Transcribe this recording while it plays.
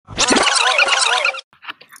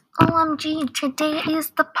OMG, today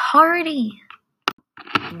is the party.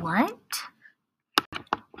 What?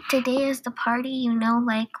 Today is the party,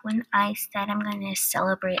 like when I said I'm gonna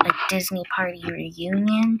celebrate a Disney party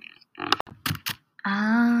reunion?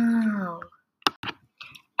 Oh.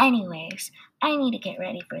 Anyways, I need to get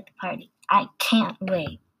ready for the party. I can't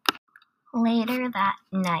wait. Later that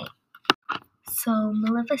night. So,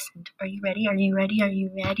 Maleficent, are you ready? Are you ready? Are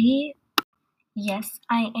you ready? Yes,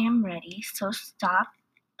 I am ready, so stop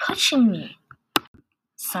pushing me.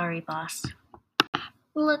 Sorry, boss.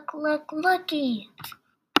 Looky!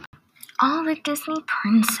 All the Disney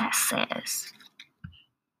princesses.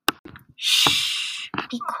 Shh!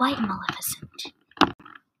 Be quiet, Maleficent.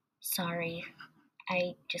 Sorry,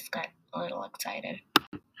 I just got a little excited.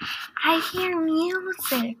 I hear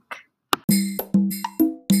music.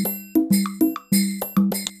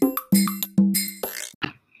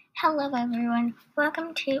 Hello everyone,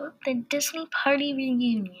 welcome to the Disney Party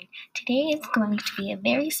Reunion. Today is going to be a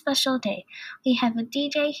very special day. We have a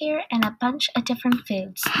DJ here and a bunch of different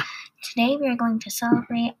foods. Today we are going to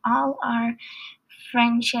celebrate all our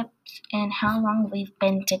friendships and how long we've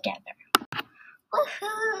been together.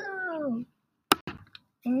 Woohoo!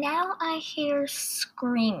 Now I hear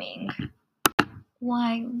screaming.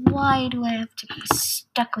 Why do I have to be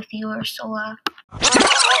stuck with you, Ursula?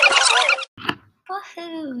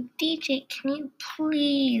 Woohoo! DJ, can you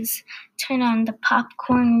please turn on the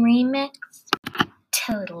popcorn remix?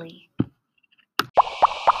 Totally.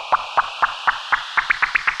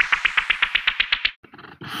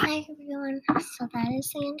 Hi everyone, so that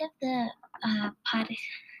is the end of the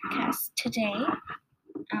podcast today.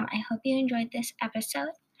 I hope you enjoyed this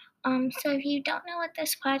episode. So if you don't know what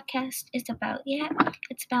this podcast is about yet,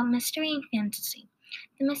 it's about mystery and fantasy.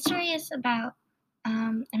 The mystery is about,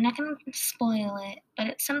 I'm not going to spoil it, but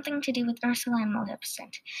it's something to do with Ursula and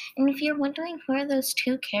Maleficent. And if you're wondering who are those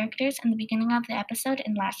two characters in the beginning of the episode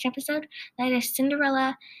and last episode, that is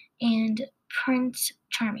Cinderella and Prince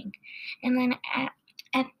Charming. And then at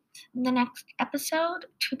the next episode,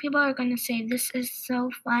 two people are going to say, "This is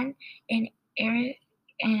so fun," and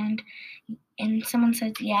someone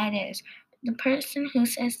says, "Yeah, it is." The person who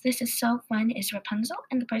says this is so fun is Rapunzel,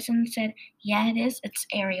 and the person who said, "Yeah, it is," it's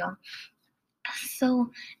Ariel.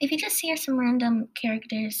 So if you just hear some random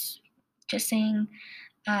characters just saying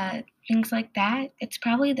things like that, it's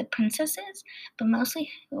probably the princesses, but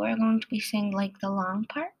mostly who are going to be saying like the long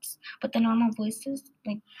parts, but the normal voices,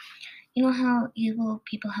 like you know how evil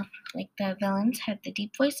people have, like the villains have the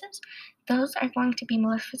deep voices? Those are going to be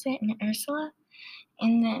Maleficent and Ursula.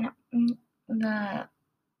 And then the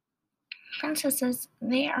princesses,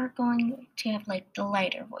 they are going to have like the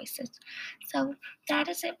lighter voices. So that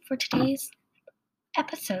is it for today's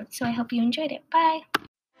episode. So I hope you enjoyed it. Bye!